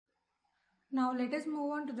Now let us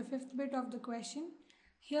move on to the fifth bit of the question.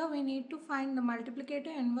 Here we need to find the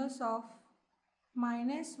multiplicative inverse of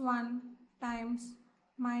minus 1 times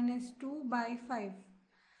minus 2 by 5.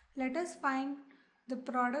 Let us find the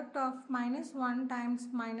product of minus 1 times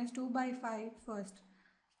minus 2 by 5 first.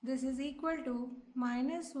 This is equal to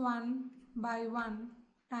minus 1 by 1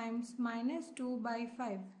 times minus 2 by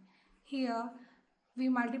 5. Here we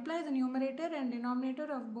multiply the numerator and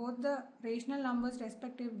denominator of both the rational numbers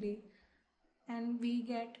respectively, and we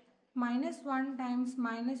get minus 1 times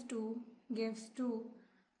minus 2 gives 2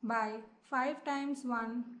 by 5 times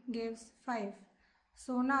 1 gives 5.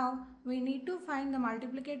 So now we need to find the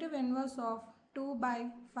multiplicative inverse of 2 by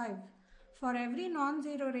 5. For every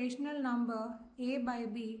non-zero rational number a by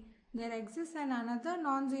b, there exists another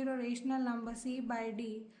non-zero rational number c by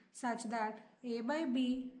d such that a by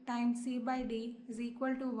b times c by d is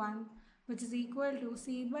equal to 1, which is equal to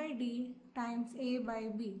c by d times a by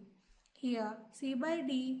b. Here c by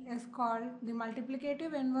d is called the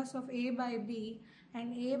multiplicative inverse of a by b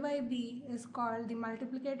and a by b is called the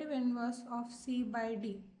multiplicative inverse of c by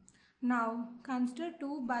d. Now consider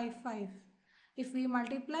 2 by 5. If we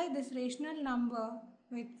multiply this rational number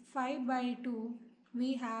with 5 by 2,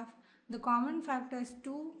 we have the common factors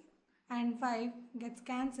 2 and 5 gets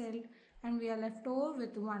cancelled and we are left over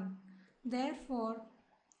with 1. Therefore,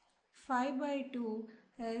 5 by 2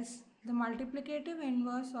 is the multiplicative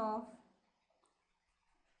inverse of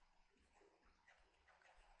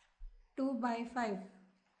 2 by 5.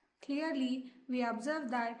 Clearly, we observe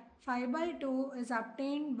that 5 by 2 is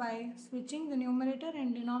obtained by switching the numerator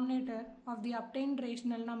and denominator of the obtained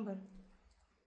rational number.